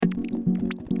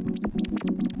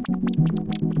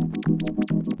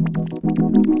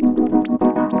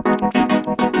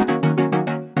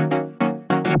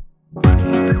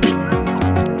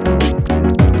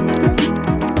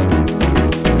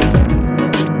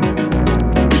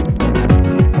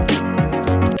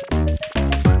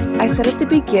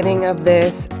beginning of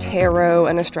this tarot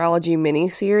and astrology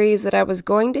mini-series that I was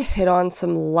going to hit on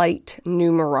some light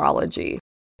numerology.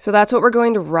 So that's what we're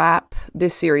going to wrap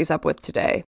this series up with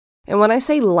today. And when I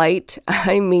say light,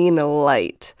 I mean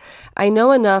light. I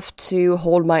know enough to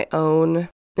hold my own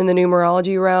in the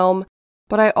numerology realm,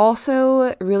 but I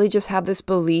also really just have this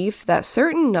belief that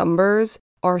certain numbers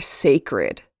are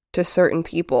sacred to certain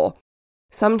people.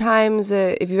 Sometimes,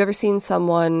 if you've ever seen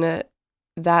someone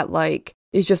that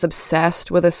is just obsessed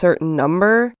with a certain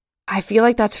number, I feel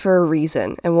like that's for a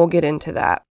reason, and we'll get into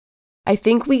that. I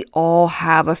think we all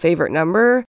have a favorite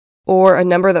number or a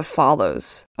number that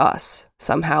follows us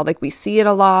somehow. Like we see it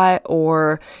a lot,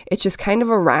 or it's just kind of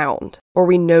around, or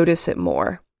we notice it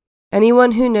more.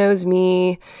 Anyone who knows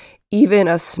me, even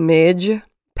a smidge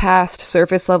past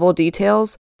surface level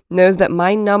details, knows that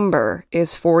my number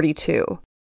is 42.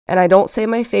 And I don't say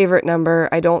my favorite number.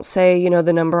 I don't say,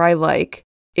 the number I like.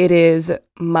 It is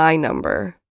my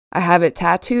number. I have it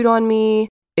tattooed on me.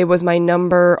 It was my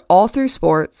number all through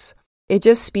sports. It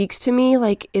just speaks to me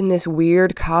in this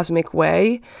weird cosmic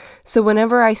way. So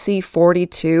whenever I see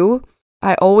 42,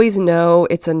 I always know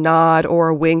it's a nod or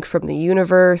a wink from the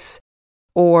universe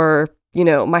or,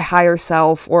 my higher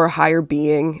self or a higher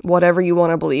being, whatever you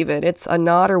want to believe in. It's a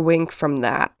nod or wink from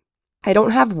that. I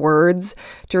don't have words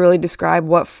to really describe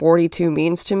what 42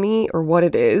 means to me or what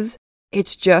it is.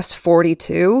 It's just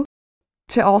 42.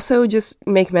 To also just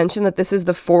make mention that this is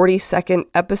the 42nd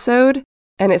episode,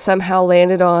 and it somehow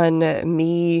landed on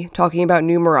me talking about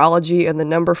numerology and the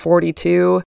number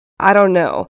 42. I don't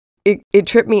know. It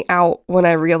tripped me out when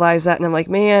I realized that, and I'm like,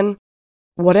 man,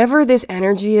 whatever this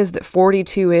energy is that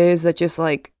 42 is, that just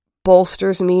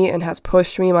bolsters me and has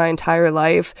pushed me my entire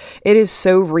life, it is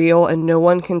so real and no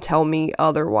one can tell me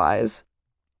otherwise.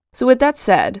 So with that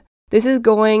said, this is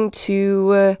going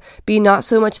to be not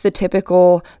so much the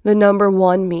typical, the number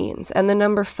 1 means and the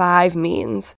number 5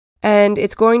 means. And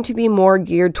it's going to be more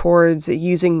geared towards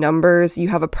using numbers you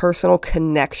have a personal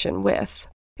connection with.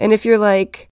 And if you're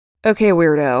like, okay,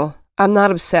 weirdo, I'm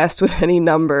not obsessed with any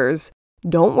numbers,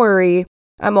 don't worry.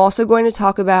 I'm also going to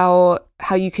talk about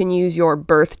how you can use your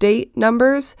birth date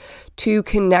numbers to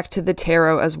connect to the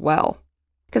tarot as well.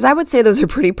 Because I would say those are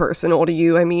pretty personal to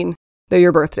you. I mean, they're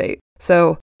your birth date.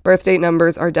 So birth date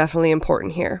numbers are definitely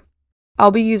important here.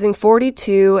 I'll be using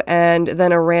 42 and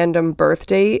then a random birth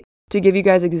date to give you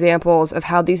guys examples of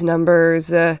how these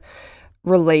numbers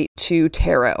relate to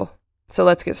tarot. So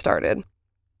let's get started.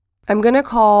 I'm going to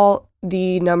call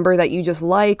the number that you just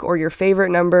like or your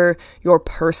favorite number your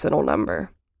personal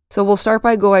number. So we'll start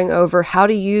by going over how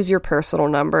to use your personal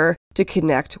number to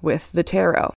connect with the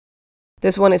tarot.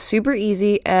 This one is super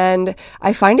easy and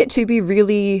I find it to be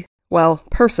really,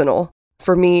 personal,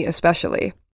 for me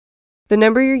especially. The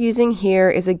number you're using here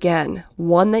is, again,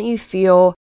 one that you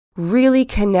feel really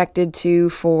connected to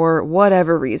for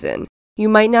whatever reason. You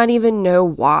might not even know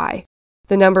why.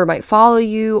 The number might follow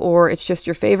you or it's just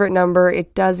your favorite number.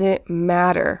 It doesn't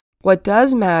matter. What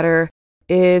does matter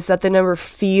is that the number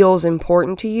feels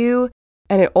important to you,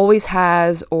 and it always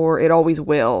has or it always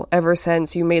will ever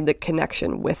since you made the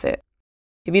connection with it.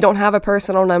 If you don't have a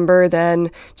personal number,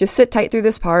 then just sit tight through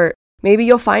this part. Maybe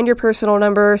you'll find your personal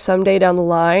number someday down the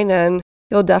line and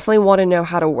you'll definitely want to know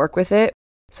how to work with it.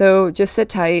 So just sit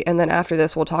tight, and then after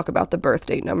this we'll talk about the birth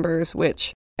date numbers,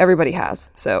 which everybody has,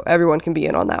 so everyone can be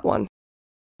in on that one.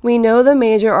 We know the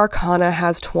major arcana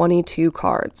has 22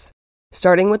 cards,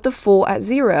 starting with the Fool at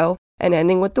 0 and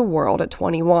ending with the World at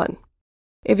 21.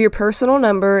 If your personal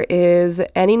number is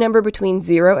any number between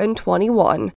 0 and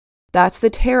 21, that's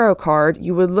the tarot card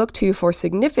you would look to for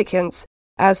significance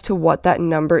as to what that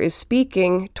number is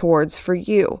speaking towards for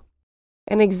you.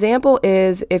 An example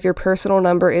is if your personal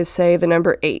number is, say, the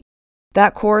number 8.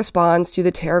 That corresponds to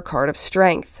the tarot card of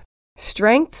Strength.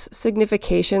 Strength's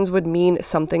significations would mean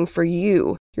something for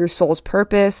you, your soul's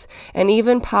purpose, and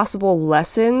even possible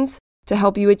lessons to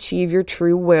help you achieve your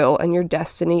true will and your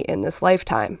destiny in this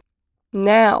lifetime.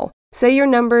 Now, say your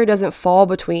number doesn't fall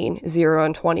between 0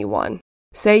 and 21.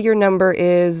 Say your number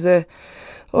is,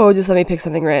 just let me pick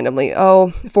something randomly.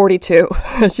 42.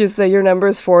 Let's just say your number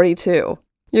is 42.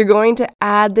 You're going to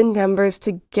add the numbers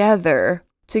together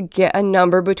to get a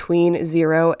number between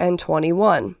 0 and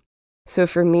 21. So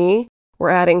for me, we're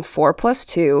adding 4 plus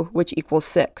 2, which equals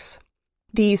 6.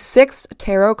 The 6th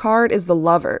tarot card is the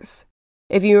Lovers.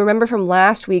 If you remember from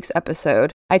last week's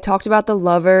episode, I talked about the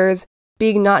Lovers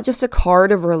being not just a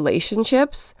card of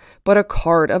relationships, but a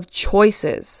card of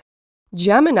choices.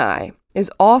 Gemini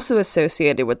is also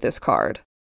associated with this card.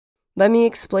 Let me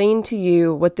explain to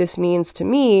you what this means to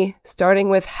me, starting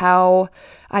with how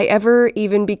I ever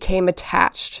even became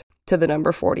attached to the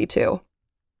number 42.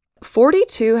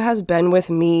 42 has been with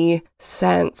me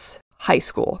since high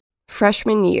school,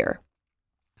 freshman year.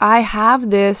 I have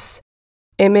this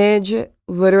image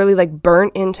literally like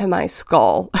burnt into my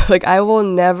skull. Like I will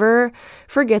never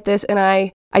forget this, and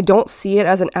I don't see it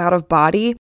as an out of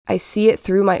body. I see it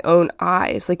through my own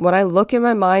eyes. Like when I look in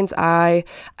my mind's eye,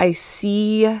 I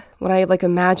see, when I like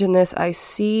imagine this, I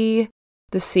see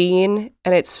the scene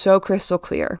and it's so crystal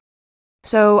clear.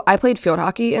 So I played field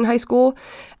hockey in high school,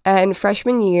 and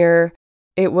freshman year,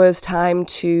 it was time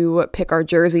to pick our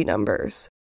jersey numbers.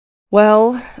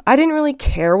 Well, I didn't really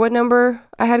care what number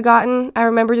I had gotten. I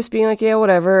remember just being like, yeah,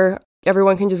 whatever.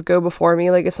 Everyone can just go before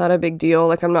me. Like, it's not a big deal.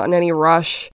 Like, I'm not in any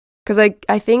rush. Because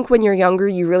I think when you're younger,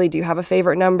 you really do have a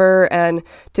favorite number. And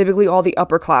typically all the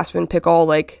upperclassmen pick all,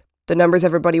 like, the numbers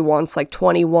everybody wants, like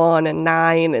 21 and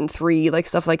 9 and 3, like,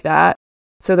 stuff like that.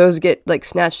 So those get, like,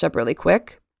 snatched up really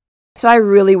quick. So I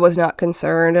really was not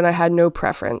concerned, and I had no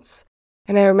preference.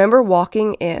 And I remember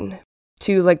walking in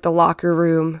to, like, the locker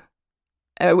room.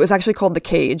 It was actually called the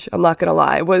cage, I'm not gonna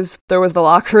lie. There was the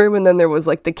locker room, and then there was,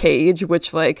 like, the cage,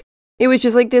 which, like, it was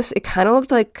just, like, this, it kind of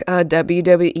looked like a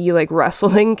WWE, like,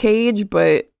 wrestling cage,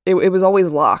 but it was always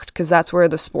locked, because that's where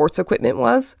the sports equipment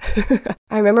was.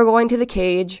 I remember going to the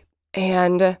cage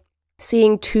and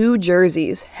seeing 2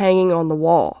 jerseys hanging on the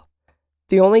wall.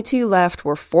 The only 2 left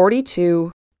were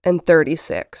 42 and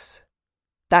 36.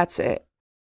 That's it.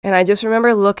 And I just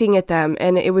remember looking at them,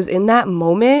 and it was in that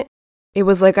moment, it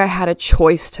was like I had a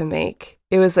choice to make.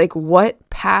 It was like, what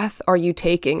path are you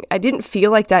taking? I didn't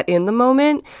feel like that in the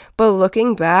moment, but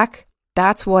looking back,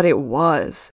 that's what it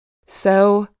was.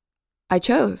 So I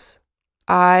chose.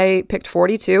 I picked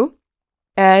 42,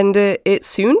 and it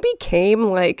soon became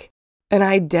like an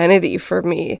identity for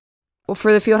me. Well,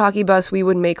 for the field hockey bus, we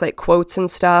would make like quotes and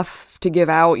stuff to give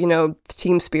out, you know,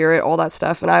 team spirit, all that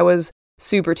stuff. And I was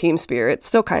super team spirit,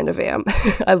 still kind of am.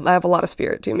 I have a lot of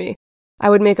spirit to me. I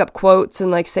would make up quotes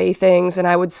and like say things, and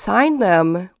I would sign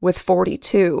them with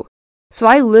 42. So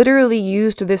I literally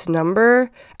used this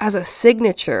number as a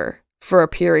signature for a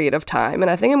period of time. And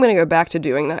I think I'm going to go back to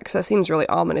doing that because that seems really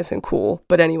ominous and cool.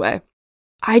 But anyway,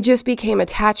 I just became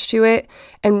attached to it,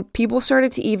 and people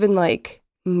started to even like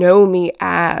know me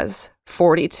as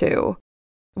 42.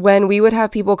 When we would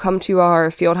have people come to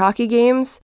our field hockey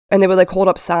games and they would like hold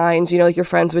up signs, you know, like your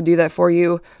friends would do that for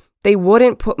you, they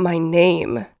wouldn't put my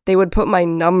name. They would put my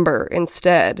number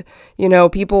instead. You know,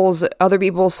 other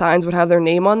people's signs would have their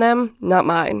name on them, not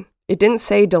mine. It didn't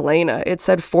say Delana, it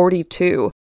said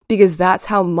 42, because that's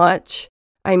how much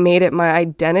I made it my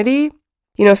identity.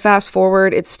 You know, fast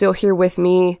forward, it's still here with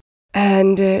me,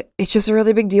 and it's just a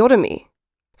really big deal to me.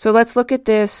 So let's look at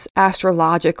this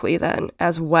astrologically then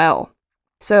as well.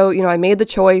 So, you know, I made the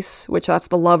choice, which that's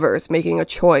the Lovers making a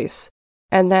choice.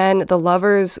 And then the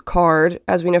Lovers card,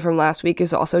 as we know from last week,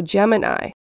 is also Gemini.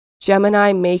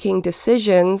 Gemini making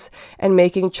decisions and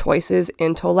making choices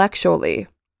intellectually.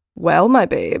 Well, my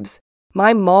babes,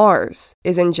 my Mars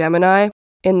is in Gemini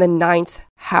in the 9th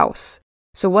house.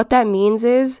 So what that means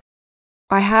is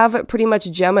I have pretty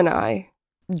much Gemini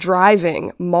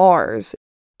driving Mars.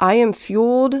 I am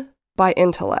fueled by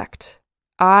intellect.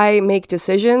 I make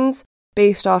decisions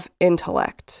based off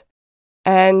intellect.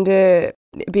 And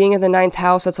being in the 9th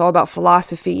house, that's all about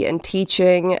philosophy and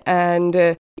teaching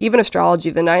and even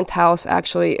astrology. The 9th house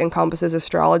actually encompasses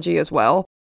astrology as well.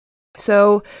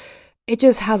 So it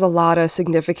just has a lot of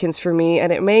significance for me,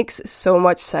 and it makes so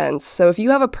much sense. So if you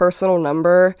have a personal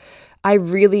number, I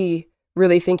really,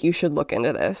 really think you should look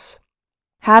into this.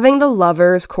 Having the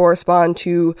Lovers correspond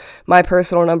to my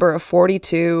personal number of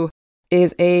 42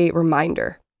 is a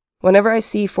reminder. Whenever I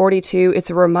see 42,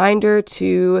 it's a reminder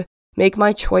to make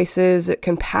my choices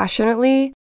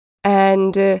compassionately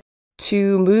and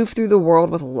to move through the world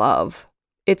with love.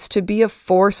 It's to be a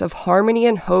force of harmony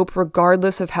and hope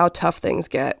regardless of how tough things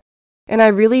get. And I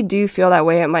really do feel that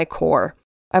way at my core.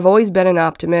 I've always been an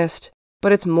optimist,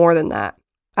 but it's more than that.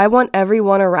 I want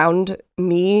everyone around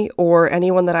me or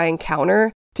anyone that I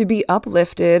encounter to be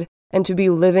uplifted and to be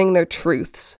living their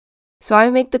truths. So I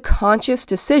make the conscious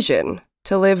decision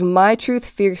to live my truth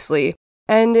fiercely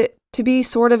and to be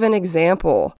sort of an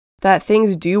example that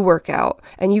things do work out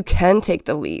and you can take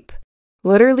the leap.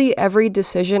 Literally every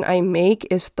decision I make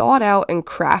is thought out and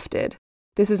crafted.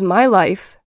 This is my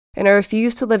life, and I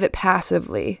refuse to live it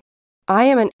passively. I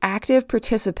am an active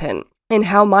participant in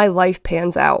how my life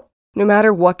pans out, no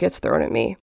matter what gets thrown at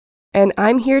me. And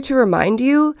I'm here to remind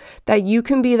you that you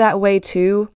can be that way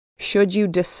too, should you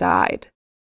decide.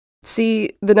 See,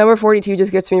 the number 42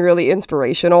 just gets me really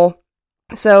inspirational.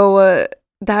 So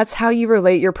that's how you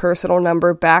relate your personal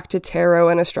number back to tarot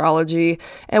and astrology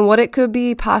and what it could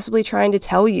be possibly trying to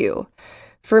tell you.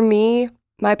 For me,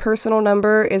 my personal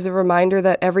number is a reminder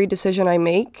that every decision I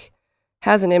make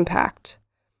has an impact.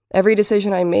 Every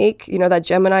decision I make, that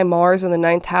Gemini Mars in the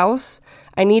 9th house,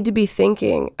 I need to be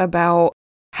thinking about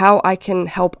how I can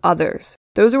help others.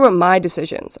 Those are what my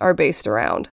decisions are based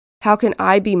around. How can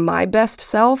I be my best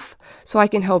self so I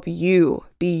can help you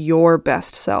be your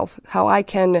best self? How I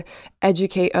can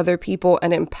educate other people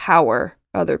and empower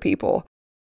other people.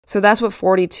 So that's what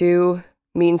 42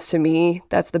 means to me.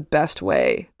 That's the best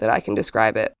way that I can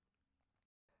describe it.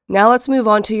 Now let's move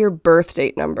on to your birth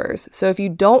date numbers. So if you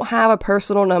don't have a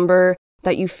personal number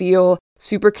that you feel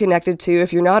super connected to,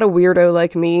 if you're not a weirdo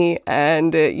like me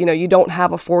and you don't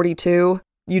have a 42,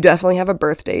 you definitely have a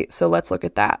birth date. So let's look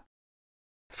at that.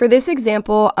 For this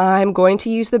example, I'm going to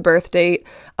use the birth date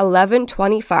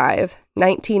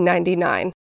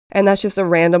 11/25/1999, and that's just a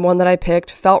random one that I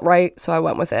picked, felt right, so I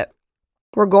went with it.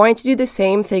 We're going to do the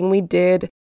same thing we did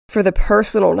for the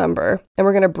personal number, and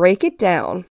we're going to break it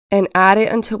down and add it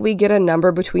until we get a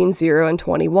number between 0 and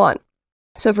 21.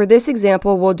 So for this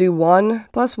example, we'll do 1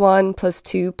 + 1 +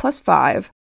 2 +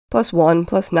 5 + 1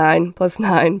 + 9 +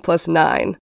 9 +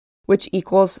 9, which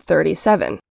equals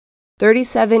 37.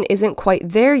 37 isn't quite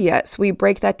there yet, so we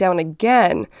break that down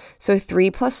again, so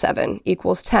 3 + 7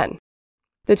 = 10.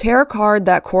 The tarot card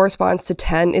that corresponds to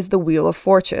 10 is the Wheel of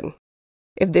Fortune.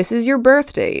 If this is your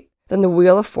birth date, then the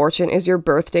Wheel of Fortune is your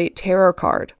birth date tarot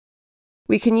card.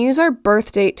 We can use our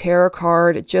birth date tarot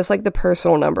card just like the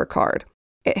personal number card.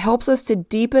 It helps us to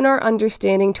deepen our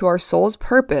understanding to our soul's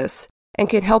purpose and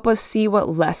can help us see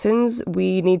what lessons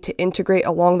we need to integrate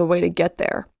along the way to get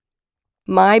there.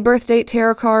 My birth date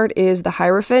tarot card is the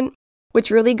Hierophant,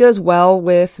 which really goes well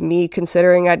with me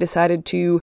considering I decided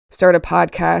to start a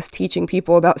podcast teaching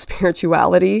people about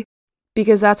spirituality,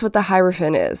 because that's what the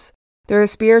Hierophant is. They're a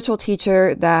spiritual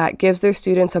teacher that gives their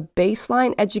students a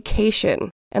baseline education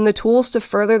and the tools to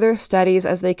further their studies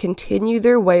as they continue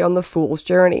their way on the Fool's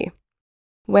journey.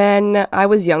 When I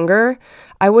was younger,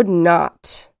 I would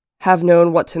not have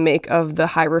known what to make of the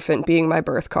Hierophant being my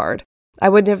birth card. I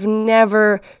would have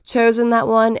never chosen that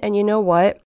one, and you know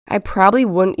what? I probably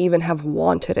wouldn't even have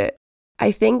wanted it.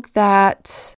 I think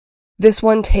that this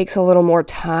one takes a little more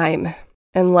time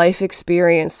and life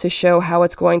experience to show how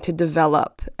it's going to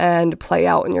develop and play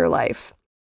out in your life.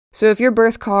 So if your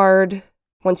birth card,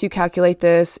 once you calculate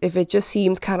this, if it just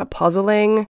seems kind of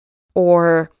puzzling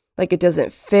or like it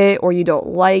doesn't fit or you don't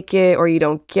like it or you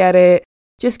don't get it,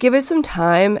 just give it some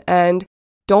time and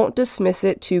don't dismiss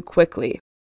it too quickly.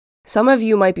 Some of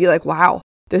you might be like, wow,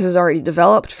 this is already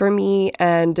developed for me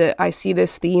and I see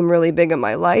this theme really big in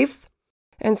my life.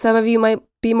 And some of you might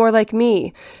be more like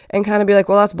me and kind of be like,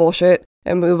 well, that's bullshit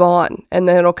and move on. And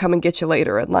then it'll come and get you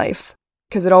later in life.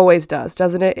 Because it always does,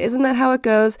 doesn't it? Isn't that how it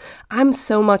goes? I'm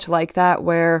so much like that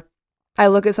where I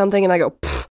look at something and I go,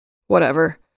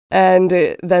 whatever. And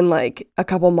then like a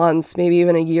couple months, maybe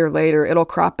even a year later, it'll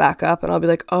crop back up and I'll be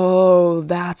like, oh,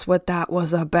 that's what that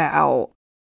was about.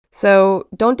 So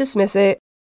don't dismiss it.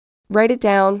 Write it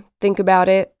down, think about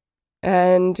it,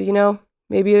 and,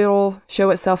 maybe it'll show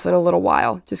itself in a little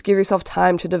while. Just give yourself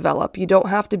time to develop. You don't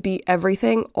have to be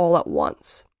everything all at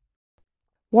once.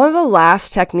 One of the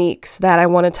last techniques that I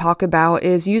want to talk about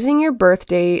is using your birth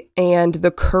date and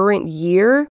the current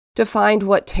year to find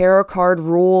what tarot card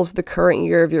rules the current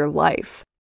year of your life.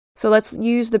 So let's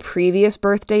use the previous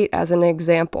birth date as an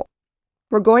example.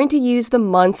 We're going to use the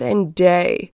month and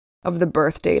day of the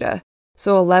birth data,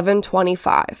 so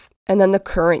 11/25, and then the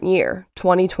current year,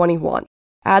 2021.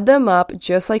 Add them up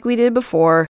just like we did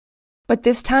before, but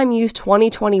this time use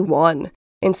 2021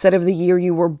 instead of the year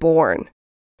you were born.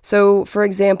 So, for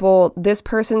example, this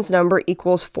person's number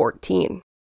equals 14.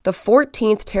 The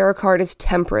 14th tarot card is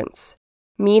Temperance,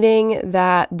 meaning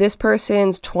that this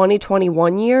person's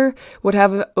 2021 year would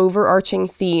have overarching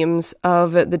themes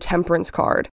of the Temperance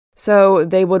card. So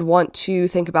they would want to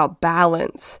think about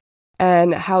balance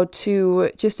and how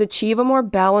to just achieve a more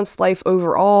balanced life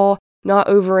overall, not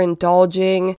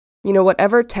overindulging.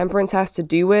 Whatever Temperance has to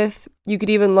do with, you could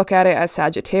even look at it as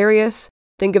Sagittarius.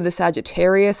 Think of the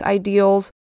Sagittarius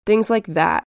ideals, things like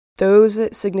that.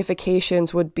 Those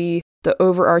significations would be the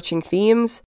overarching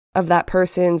themes of that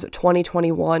person's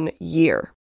 2021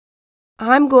 year.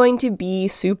 I'm going to be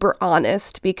super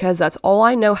honest because that's all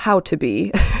I know how to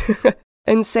be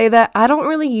and say that I don't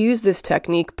really use this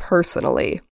technique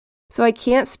personally. So I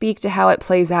can't speak to how it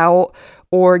plays out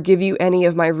or give you any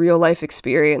of my real life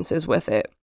experiences with it.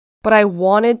 But I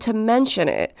wanted to mention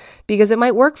it because it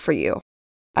might work for you.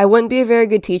 I wouldn't be a very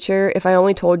good teacher if I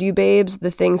only told you, babes,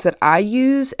 the things that I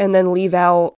use and then leave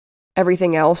out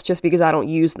everything else just because I don't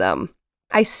use them.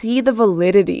 I see the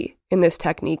validity in this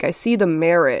technique. I see the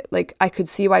merit. Like, I could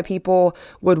see why people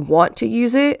would want to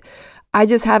use it. I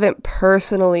just haven't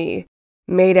personally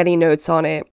made any notes on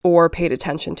it or paid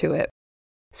attention to it.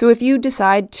 So if you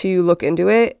decide to look into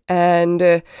it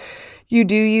and you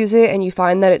do use it and you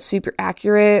find that it's super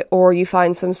accurate, or you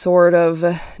find some sort of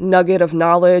nugget of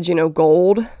knowledge,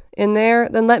 gold in there,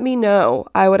 then let me know.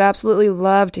 I would absolutely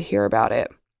love to hear about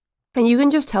it. And you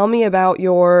can just tell me about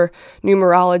your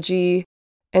numerology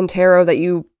and tarot that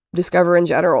you discover in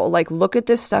general. Like, look at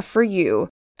this stuff for you,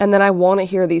 and then I want to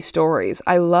hear these stories.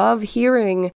 I love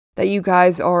hearing that you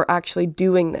guys are actually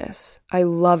doing this. I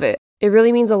love it. It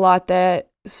really means a lot that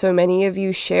so many of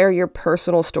you share your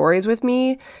personal stories with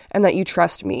me and that you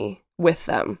trust me with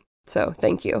them. So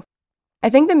thank you. I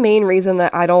think the main reason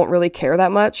that I don't really care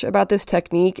that much about this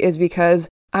technique is because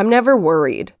I'm never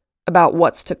worried about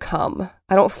what's to come.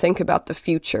 I don't think about the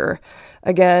future.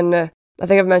 Again, I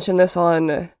think I've mentioned this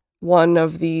on one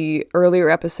of the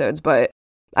earlier episodes, but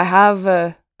I have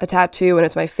a tattoo, and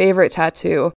it's my favorite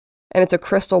tattoo, and it's a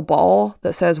crystal ball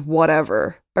that says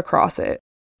whatever across it,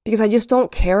 because I just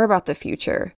don't care about the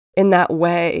future in that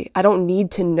way. I don't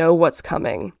need to know what's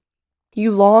coming.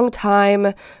 You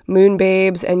long-time moon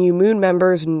babes and you moon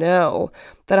members know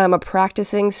that I'm a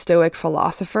practicing Stoic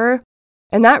philosopher,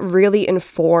 and that really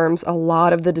informs a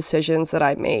lot of the decisions that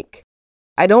I make.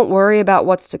 I don't worry about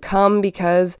what's to come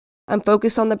because I'm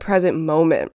focused on the present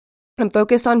moment. I'm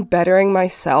focused on bettering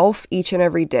myself each and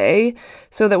every day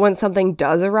so that when something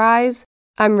does arise,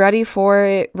 I'm ready for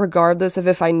it regardless of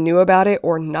if I knew about it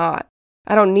or not.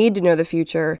 I don't need to know the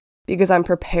future because I'm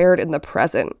prepared in the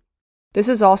present. This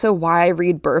is also why I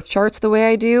read birth charts the way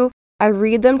I do. I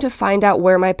read them to find out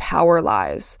where my power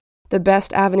lies, the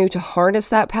best avenue to harness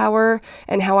that power,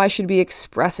 and how I should be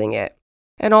expressing it.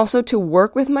 And also to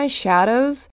work with my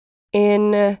shadows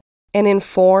in an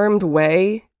informed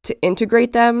way to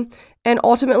integrate them and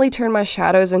ultimately turn my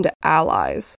shadows into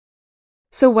allies.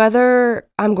 So whether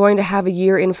I'm going to have a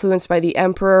year influenced by the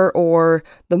Emperor or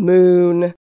the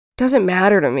moon doesn't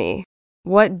matter to me.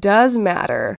 What does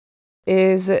matter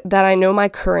is that I know my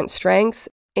current strengths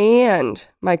and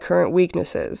my current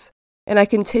weaknesses, and I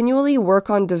continually work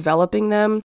on developing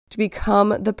them to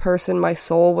become the person my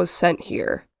soul was sent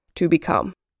here to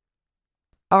become.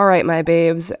 All right, my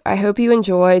babes, I hope you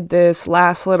enjoyed this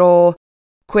last little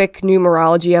quick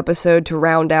numerology episode to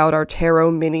round out our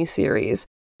tarot mini-series.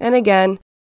 And again,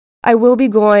 I will be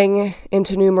going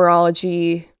into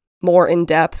numerology more in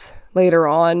depth later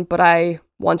on, but I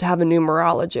want to have a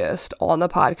numerologist on the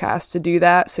podcast to do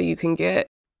that so you can get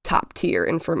top tier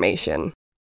information.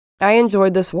 I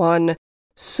enjoyed this one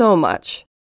so much,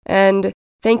 and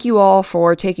thank you all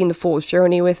for taking the fool's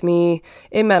journey with me.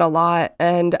 It meant a lot,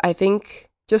 and I think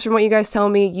just from what you guys tell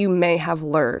me, you may have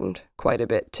learned quite a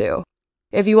bit too.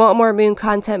 If you want more moon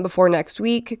content before next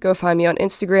week, go find me on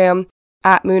Instagram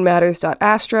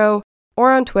 @moonmatters.astro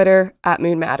or on Twitter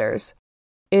 @moonmatters.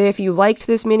 If you liked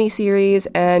this mini-series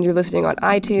and you're listening on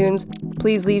iTunes,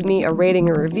 please leave me a rating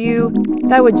or review.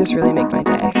 That would just really make my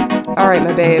day. All right,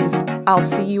 my babes, I'll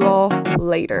see you all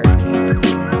later.